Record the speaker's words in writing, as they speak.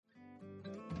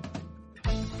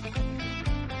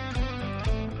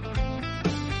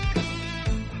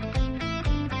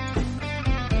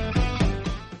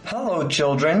Hello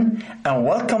children, and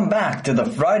welcome back to the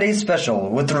Friday special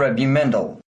with Rebbi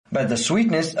Mendel by the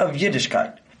Sweetness of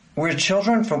Yiddishkeit, where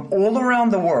children from all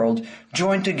around the world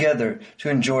join together to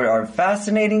enjoy our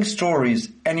fascinating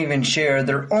stories and even share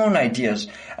their own ideas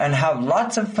and have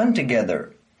lots of fun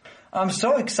together. I'm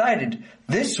so excited.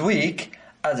 This week,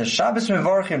 as a Shabbos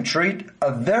Mevorchim treat,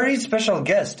 a very special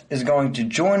guest is going to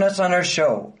join us on our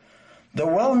show. The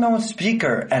well-known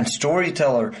speaker and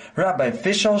storyteller, Rabbi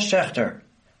Fischel Schachter.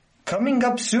 Coming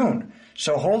up soon,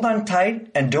 so hold on tight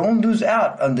and don't lose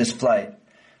out on this flight.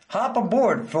 Hop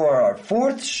aboard for our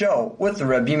fourth show with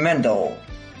Rebbi Mendel.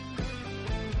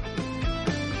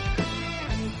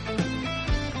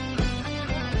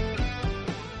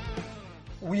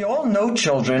 We all know,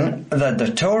 children, that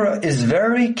the Torah is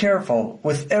very careful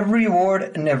with every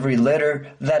word and every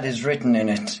letter that is written in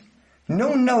it.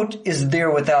 No note is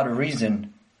there without a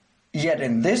reason. Yet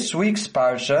in this week's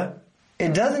parsha,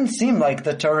 it doesn't seem like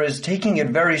the Torah is taking it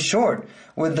very short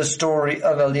with the story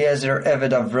of Eliezer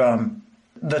Eved Avraham.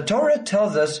 The Torah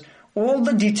tells us all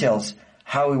the details,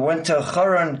 how he went to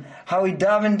Haran, how he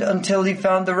davened until he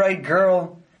found the right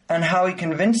girl, and how he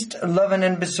convinced Lavan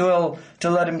and Besuel to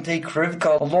let him take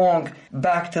Rivka along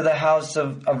back to the house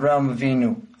of Avraham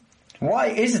Avinu. Why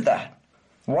is that?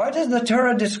 Why does the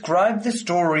Torah describe the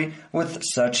story with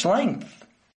such length?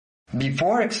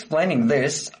 Before explaining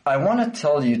this, I want to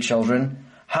tell you, children,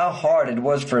 how hard it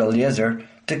was for Eliezer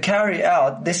to carry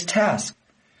out this task.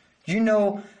 You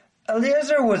know,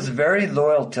 Eliezer was very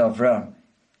loyal to Avraham.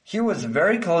 He was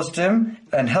very close to him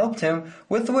and helped him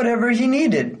with whatever he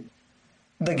needed.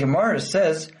 The Gemara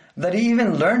says that he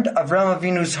even learned Avraham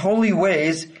Avinu's holy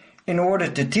ways in order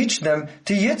to teach them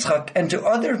to Yitzchak and to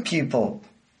other people.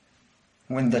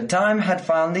 When the time had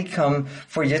finally come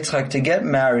for Yitzchak to get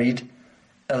married,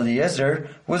 Eliezer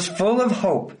was full of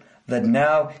hope that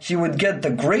now he would get the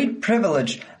great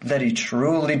privilege that he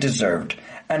truly deserved,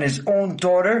 and his own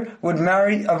daughter would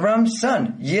marry Avram's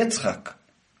son, Yitzchak.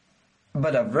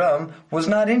 But Avram was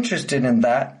not interested in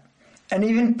that, and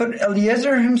even put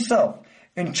Eliezer himself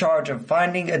in charge of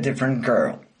finding a different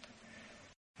girl.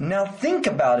 Now think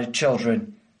about it,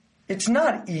 children. It's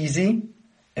not easy.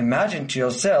 Imagine to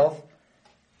yourself,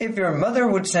 if your mother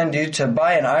would send you to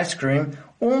buy an ice cream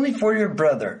only for your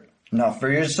brother, not for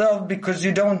yourself because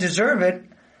you don't deserve it,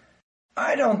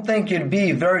 I don't think you'd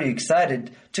be very excited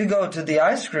to go to the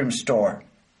ice cream store.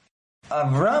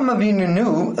 Avraham Avinu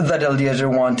knew that Eliezer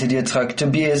wanted Yitzchak to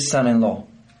be his son-in-law,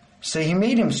 so he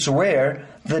made him swear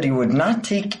that he would not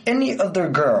take any other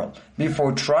girl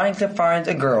before trying to find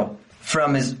a girl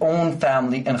from his own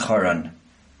family in Haran.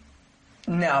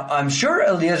 Now, I'm sure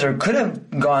Eliezer could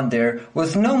have gone there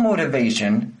with no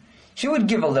motivation. He would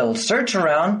give a little search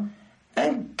around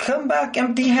and come back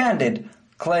empty-handed,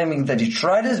 claiming that he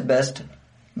tried his best,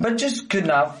 but just could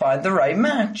not find the right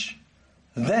match.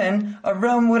 Then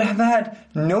Avraham would have had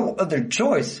no other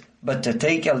choice but to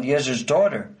take Eliezer's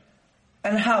daughter.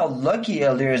 And how lucky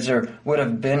Eliezer would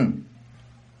have been.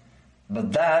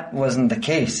 But that wasn't the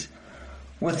case.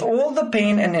 With all the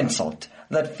pain and insult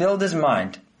that filled his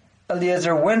mind,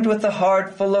 Eliezer went with a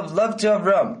heart full of love to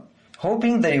Avraham,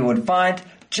 hoping that he would find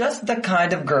just the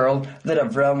kind of girl that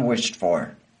Avraham wished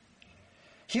for.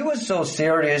 He was so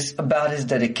serious about his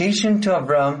dedication to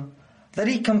Avraham that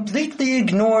he completely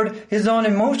ignored his own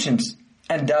emotions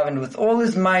and davened with all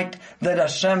his might that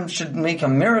Hashem should make a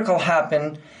miracle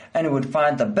happen and he would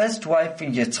find the best wife for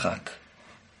Yitzchak.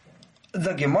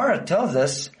 The Gemara tells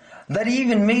us that he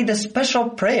even made a special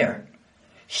prayer.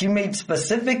 He made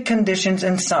specific conditions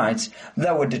and signs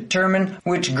that would determine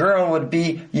which girl would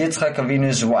be Yitzchak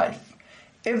Avinu's wife.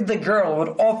 If the girl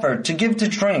would offer to give to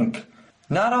drink,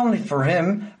 not only for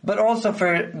him, but also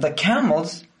for the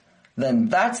camels, then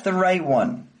that's the right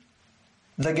one.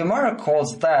 The Gemara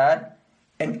calls that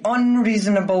an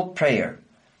unreasonable prayer,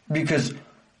 because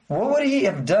what would he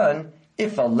have done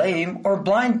if a lame or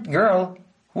blind girl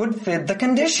would fit the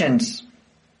conditions?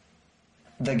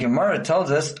 The Gemara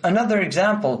tells us another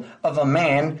example of a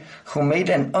man who made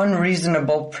an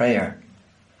unreasonable prayer.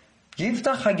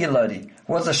 Yiftach Hagiladi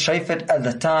was a shayfet at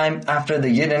the time after the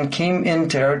Yidden came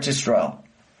into Eretz Israel.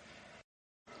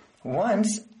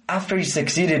 Once, after he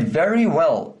succeeded very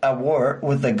well at war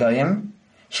with the Goyim,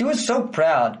 he was so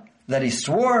proud that he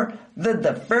swore that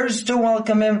the first to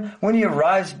welcome him when he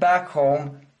arrives back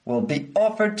home will be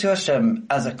offered to Hashem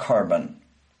as a korban.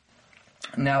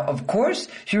 Now, of course,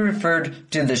 he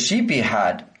referred to the sheep he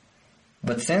had,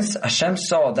 but since Hashem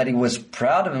saw that he was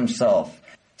proud of himself,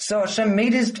 so Hashem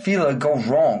made his tefillah go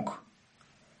wrong.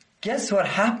 Guess what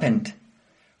happened?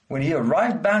 When he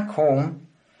arrived back home,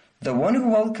 the one who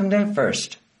welcomed him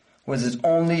first was his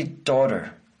only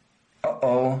daughter.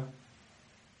 Uh-oh,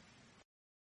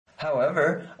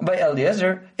 However, by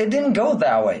Eliezer, it didn't go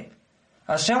that way.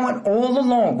 Hashem went all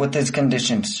along with his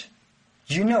conditions.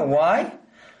 You know why?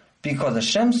 Because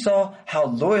Hashem saw how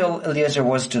loyal Eliezer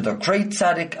was to the great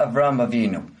tzaddik Avraham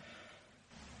Avinu.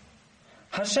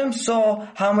 Hashem saw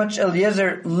how much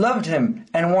Eliezer loved him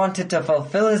and wanted to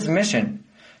fulfill his mission.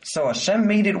 So Hashem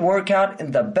made it work out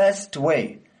in the best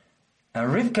way.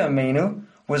 And Rivka Meinu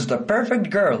was the perfect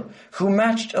girl who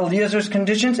matched Eliezer's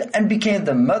conditions and became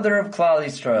the mother of Klal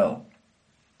Yisrael.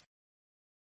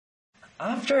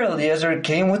 After Eliezer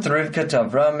came with Rivka to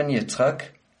Avraham and Yiftach,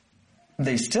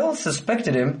 they still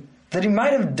suspected him that he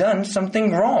might have done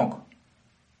something wrong.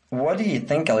 What do you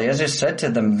think Eliezer said to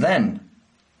them then?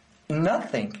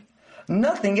 Nothing.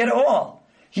 Nothing at all.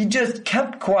 He just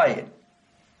kept quiet.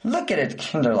 Look at it,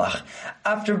 Kinderlach.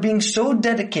 After being so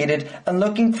dedicated and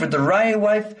looking for the right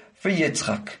wife for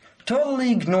Yitzchak,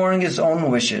 totally ignoring his own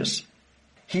wishes.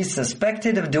 He's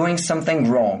suspected of doing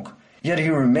something wrong, yet he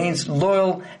remains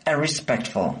loyal and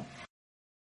respectful.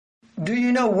 Do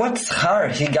you know what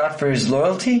schar he got for his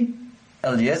loyalty?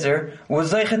 Eliezer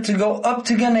was zeichet to go up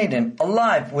to Gan Eden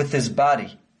alive with his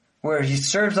body, where he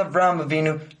serves Avraham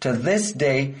Avinu to this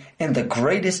day in the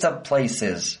greatest of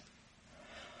places.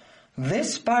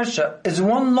 This parsha is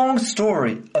one long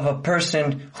story of a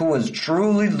person who was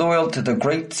truly loyal to the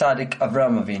great tzaddik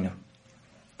Avraham Avinu.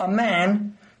 A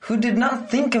man who did not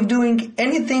think of doing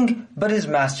anything but his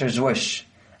master's wish,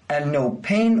 and no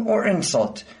pain or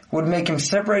insult would make him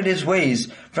separate his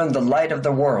ways from the light of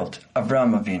the world,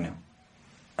 Avraham Avinu.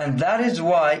 And that is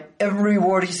why every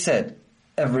word he said,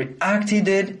 every act he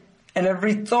did, and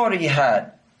every thought he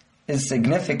had is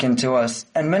significant to us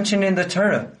and mentioned in the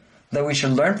Torah, that we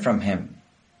should learn from him.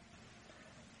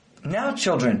 Now,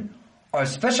 children, our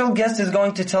special guest is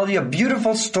going to tell you a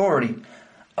beautiful story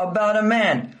about a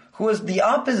man who was the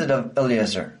opposite of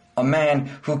Eliezer, a man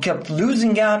who kept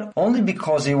losing out only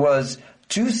because he was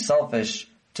too selfish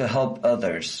to help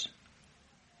others.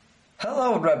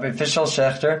 Hello, Rabbi Fischel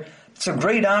Schachter. It's a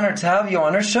great honor to have you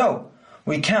on our show.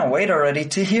 We can't wait already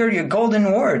to hear your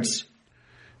golden words.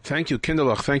 Thank you,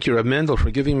 Kinderlach. Thank you, Rebbi Mendel, for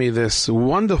giving me this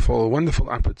wonderful, wonderful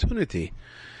opportunity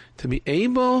to be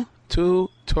able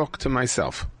to talk to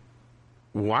myself.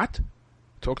 What?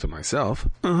 Talk to myself?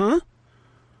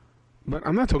 But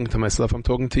I'm not talking to myself, I'm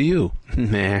talking to you.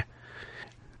 Nah.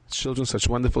 Children, such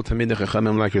wonderful Talmidei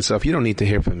Chachamim like yourself, you don't need to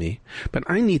hear from me. But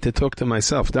I need to talk to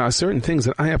myself. There are certain things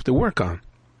that I have to work on.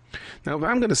 Now, if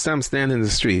I'm going to stand in the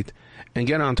street and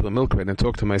get onto a milk crate and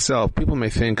talk to myself, people may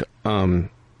think,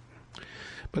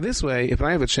 but this way, if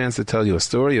I have a chance to tell you a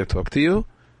story or talk to you,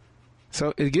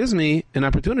 so it gives me an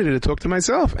opportunity to talk to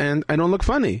myself, and I don't look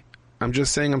funny. I'm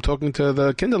just saying I'm talking to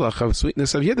the Kinderlach of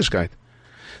sweetness of Yiddishkeit.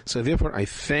 So therefore, I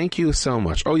thank you so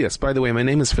much. Oh yes, by the way, my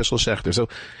name is Fischel Schachter. So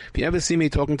if you ever see me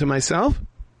talking to myself,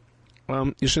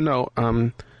 you should know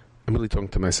I'm really talking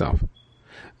to myself.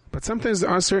 But sometimes there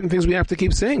are certain things we have to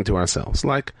keep saying to ourselves,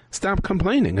 like stop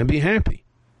complaining and be happy.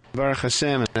 Baruch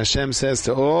Hashem, and Hashem says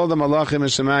to all the malachim and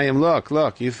shemayim,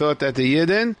 look, you thought that the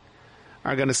Yidden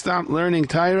are going to stop learning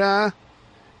Torah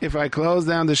if I close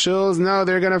down the shuls? No,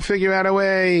 they're going to figure out a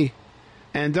way.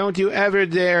 And don't you ever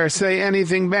dare say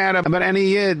anything bad about any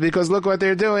Yid, because look what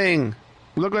they're doing.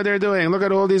 Look what they're doing. Look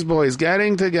at all these boys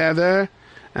getting together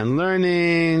and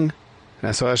learning.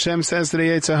 That's what Hashem says to the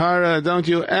Yetzer Hara, don't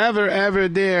you ever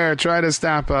dare try to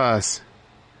stop us.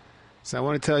 So I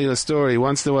want to tell you a story.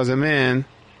 Once there was a man,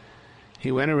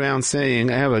 he went around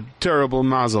saying, I have a terrible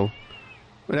mazel.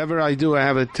 Whatever I do, I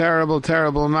have a terrible,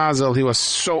 terrible mazel. He was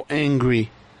so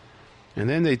angry. And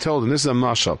then they told him, this is a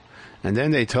mashal. And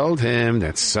then they told him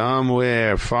that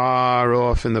somewhere far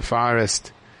off in the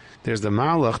forest, there's the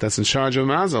malach that's in charge of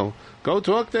mazel. Go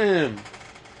talk to him.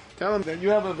 Tell him that you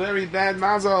have a very bad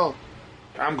mazel.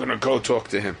 I'm going to go talk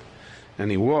to him.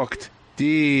 And he walked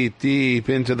deep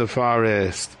into the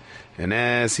forest. And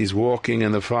as he's walking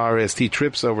in the forest, he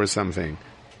trips over something.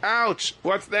 Ouch!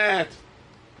 What's that?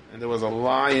 And there was a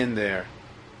lion there.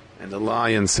 And the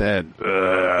lion said,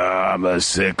 I'm a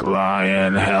sick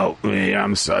lion. Help me.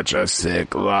 I'm such a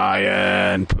sick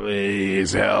lion.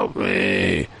 Please help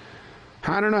me.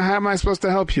 I don't know. How am I supposed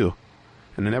to help you?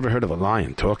 And I never heard of a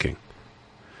lion talking.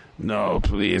 No,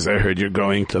 please, I heard you're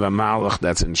going to the malach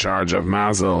that's in charge of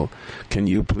mazel. Can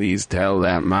you please tell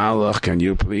that malach?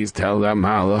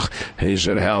 He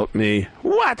should help me.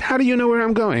 What? How do you know where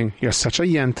I'm going? You're such a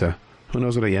yenta. Who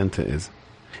knows what a yenta is?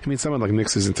 I mean, someone like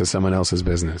mixes into someone else's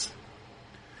business.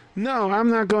 No,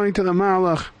 I'm not going to the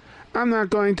malach.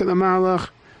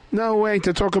 No way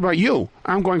to talk about you.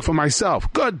 I'm going for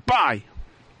myself. Goodbye.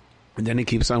 And then he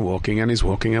keeps on walking, and he's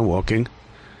walking and walking.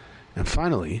 And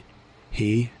finally,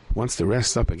 he wants to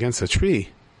rest up against a tree.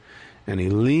 And he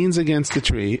leans against the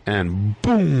tree, and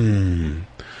boom!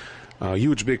 A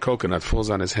huge big coconut falls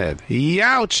on his head.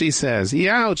 Youch, he says.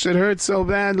 Youch, it hurts so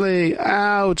badly.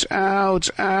 Ouch,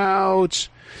 ouch, ouch.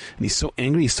 And he's so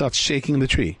angry, he starts shaking the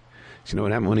tree. So you know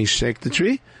what happened when he shook the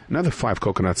tree? Another 5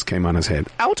 coconuts came on his head.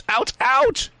 Ouch, ouch,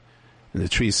 ouch! And the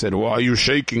tree said, why are you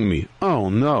shaking me? Oh,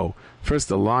 no. First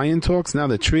the lion talks, now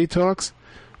the tree talks.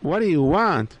 What do you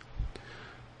want?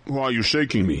 Why are you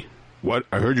shaking me? What?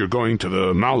 I heard you're going to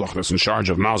the Malach that's in charge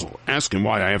of Mazel. Ask him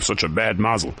why I have such a bad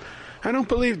Mazel. I don't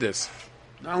believe this.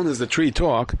 Not only does the tree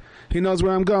talk, he knows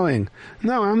where I'm going.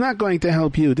 No, I'm not going to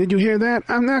help you. Did you hear that?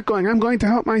 I'm not going. I'm going to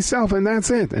help myself, and that's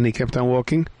it. And he kept on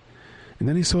walking. And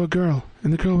then he saw a girl,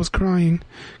 and the girl was crying.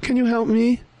 Can you help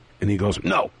me? And he goes,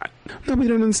 no. No, we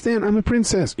don't understand. I'm a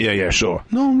princess. Yeah, sure.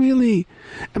 No, really.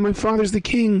 And my father's the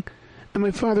king. And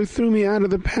my father threw me out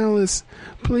of the palace.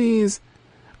 Please.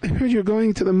 I heard you're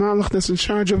going to the Malach that's in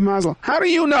charge of Mazel. How do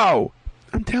you know?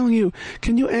 I'm telling you.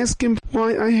 Can you ask him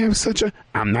why I have such a...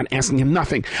 I'm not asking him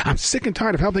nothing. I'm sick and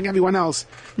tired of helping everyone else.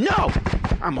 No!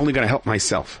 I'm only going to help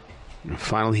myself. And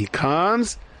finally he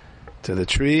comes to the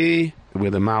tree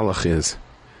where the Malach is.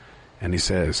 And he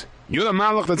says, you're the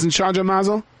Malach that's in charge of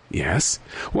Mazel? Yes.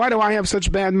 Why do I have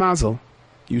such bad Mazel?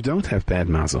 You don't have bad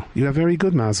Mazel. You have very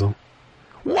good Mazel.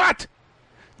 What?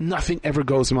 Nothing ever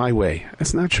goes my way.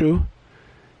 That's not true.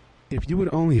 If you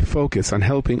would only focus on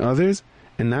helping others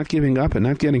and not giving up and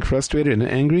not getting frustrated and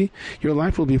angry, your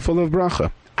life will be full of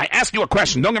bracha. I ask you a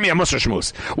question. Don't give me a musar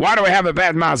shmuz. Why do I have a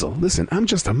bad mazel? Listen, I'm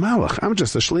just a malach. I'm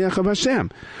just a shliach of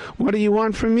Hashem. What do you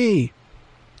want from me?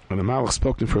 And the malach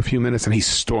spoke to him for a few minutes and he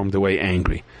stormed away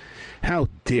angry. How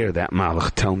dare that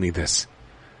malach tell me this?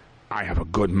 I have a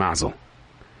good mazel.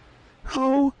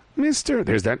 Oh, mister.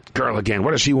 There's that girl again.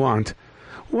 What does she want?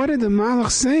 What did the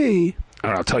malach say?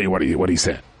 I'll tell you what he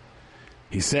said.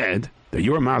 He said that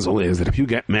your mazel is that if you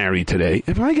get married today...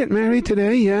 If I get married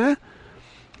today, yeah?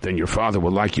 Then your father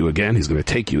will like you again. He's going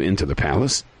to take you into the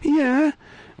palace. Yeah.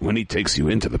 When he takes you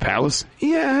into the palace.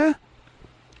 Yeah.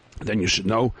 Then you should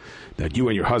know that you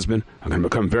and your husband are going to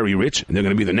become very rich, and they're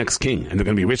going to be the next king, and they're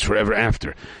going to be rich forever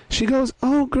after. She goes,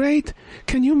 oh, great.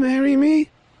 Can you marry me?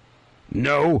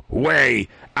 No way.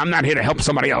 I'm not here to help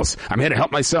somebody else. I'm here to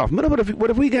help myself. What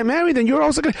if we get married, then you're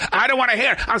also going to... I don't want to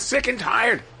hear. I'm sick and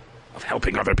tired of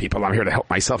helping other people. I'm here to help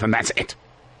myself, and that's it.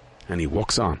 And he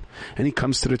walks on, and he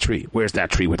comes to the tree. Where's that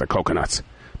tree with the coconuts?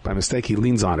 By mistake, he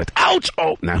leans on it. Ouch!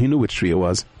 Oh, now he knew which tree it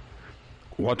was.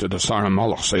 What did the Sar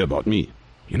HaMalach say about me?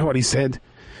 You know what he said?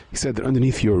 He said that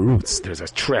underneath your roots, there's a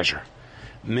treasure.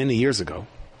 Many years ago,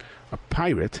 a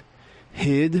pirate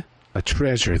hid a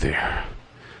treasure there.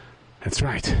 That's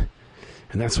right.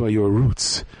 And that's why your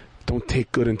roots don't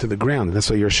take good into the ground, and that's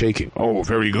why you're shaking. Oh,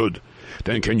 very good.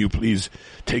 Then can you please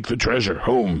take the treasure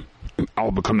home, and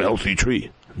I'll become a healthy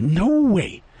tree? No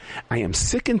way. I am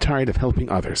sick and tired of helping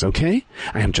others, okay?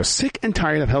 I am just sick and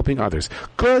tired of helping others.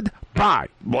 Goodbye.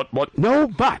 What? No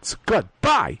buts.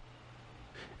 Goodbye.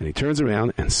 And he turns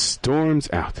around and storms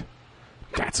out.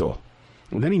 That's all.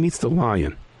 And then he meets the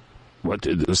lion. What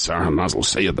did the Sar HaMazel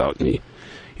say about me?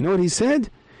 You know what he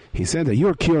said? He said that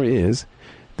your cure is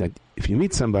that if you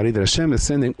meet somebody, that Hashem is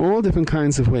sending all different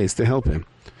kinds of ways to help him.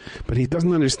 But he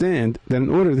doesn't understand that in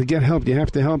order to get help, you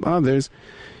have to help others.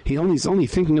 He's only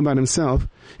thinking about himself.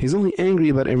 He's only angry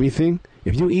about everything.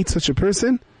 If you eat such a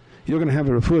person, you're going to have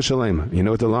a refuah shalema. You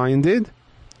know what the lion did?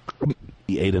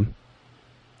 He ate him.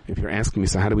 If you're asking me,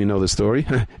 so how do we know the story?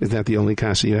 Is that the only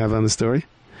kasha you have on the story?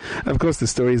 Of course, the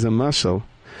story is a mashal,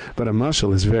 but a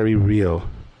mashal is very real.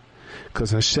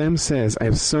 Because Hashem says, I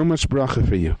have so much bracha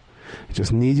for you. I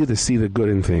just need you to see the good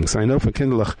in things. I know for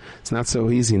Kinderlach, it's not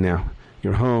so easy now.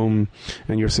 You're home,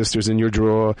 and your sister's in your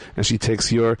drawer, and she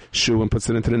takes your shoe and puts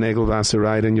it into the Nagelwasser,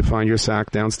 right? And you find your sock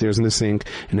downstairs in the sink,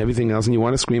 and everything else, and you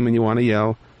want to scream and you want to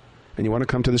yell, and you want to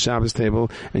come to the Shabbos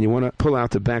table, and you want to pull out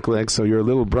the back leg so your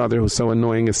little brother, who's so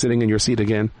annoying, is sitting in your seat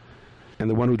again, and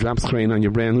the one who drops chayin on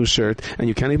your brand new shirt, and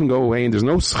you can't even go away, and there's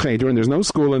no cheder, and there's no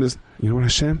school, and there's... You know what,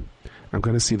 Hashem? I'm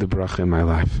going to see the bracha in my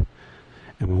life.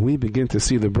 And when we begin to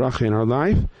see the bracha in our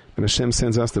life, then Hashem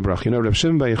sends us the bracha. You know, Reb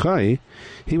Shimon Bar Yochai,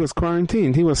 he was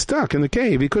quarantined. He was stuck in the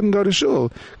cave. He couldn't go to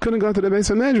shul. Couldn't go to the Beis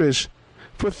HaMedrash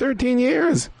for 13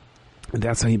 years. And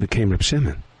that's how he became Reb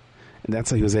Shimon. And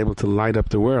that's how he was able to light up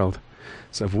the world.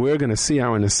 So if we're going to see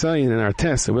our Nisayin and our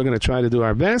tests, and we're going to try to do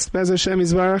our best, Bez Hashem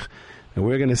Yisbarach, and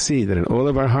we're going to see that in all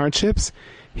of our hardships,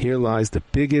 here lies the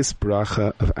biggest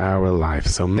bracha of our life.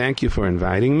 So thank you for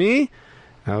inviting me.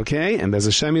 Okay, and Bez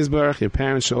Hashem Yisbarach, your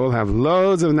parents should all have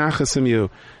loads of nachas from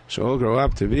you. Should all grow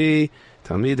up to be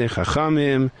Talmidei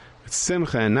Chachamim, with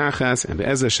Simcha and Nachas, and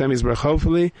Be'ez Hashem Yisbarach,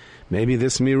 hopefully, maybe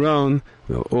this Miron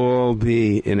will all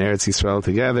be in Eretz Yisrael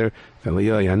together,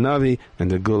 V'Eliyahu Hanavi,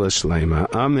 and the Gula Shleima.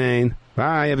 Amen.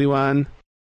 Bye, everyone.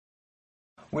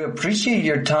 We appreciate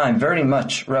your time very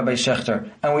much, Rabbi Schachter,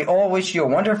 and we all wish you a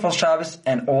wonderful Shabbos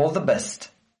and all the best.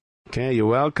 Okay, you're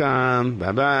welcome.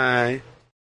 Bye-bye.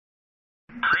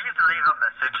 Please leave a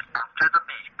message after the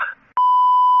beep.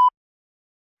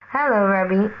 Hello,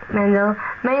 Rebbi Mendel.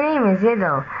 My name is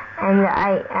Yidel, and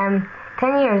I am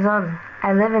 10 years old.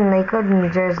 I live in Lakewood, New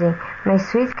Jersey. My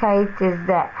sweet kite is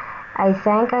that I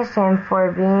thank Hashem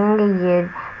for being a Yid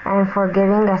and for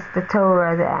giving us the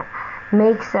Torah that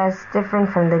makes us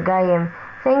different from the Goyim.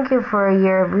 Thank you for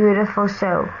your beautiful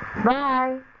show.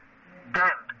 Bye. End of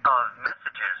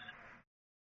messages.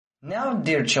 Now,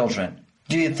 dear children,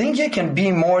 do you think you can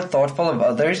be more thoughtful of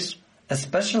others,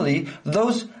 especially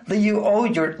those that you owe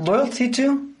your loyalty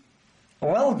to?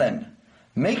 Well then,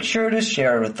 make sure to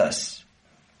share with us.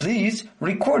 Please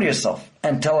record yourself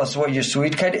and tell us what your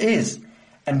sweet kite is.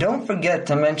 And don't forget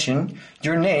to mention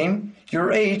your name,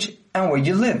 your age, and where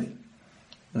you live.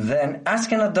 Then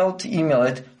ask an adult to email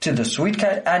it to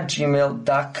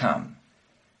thesweetkite@gmail.com.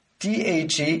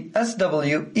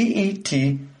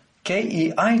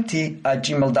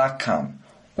 THESWEETKEIT@gmail.com,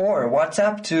 or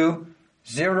WhatsApp to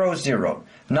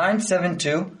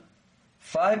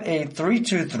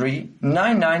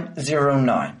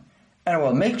 00-972-58323-9909, and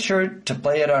we'll make sure to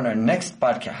play it on our next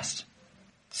podcast.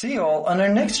 See you all on our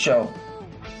next show.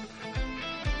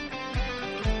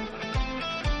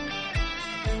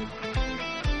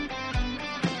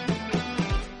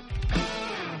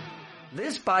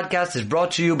 This podcast is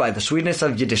brought to you by the Sweetness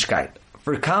of Yiddishkeit.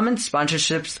 For comments,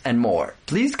 sponsorships, and more,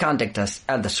 please contact us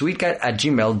at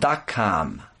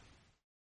thesweetkite@gmail.com.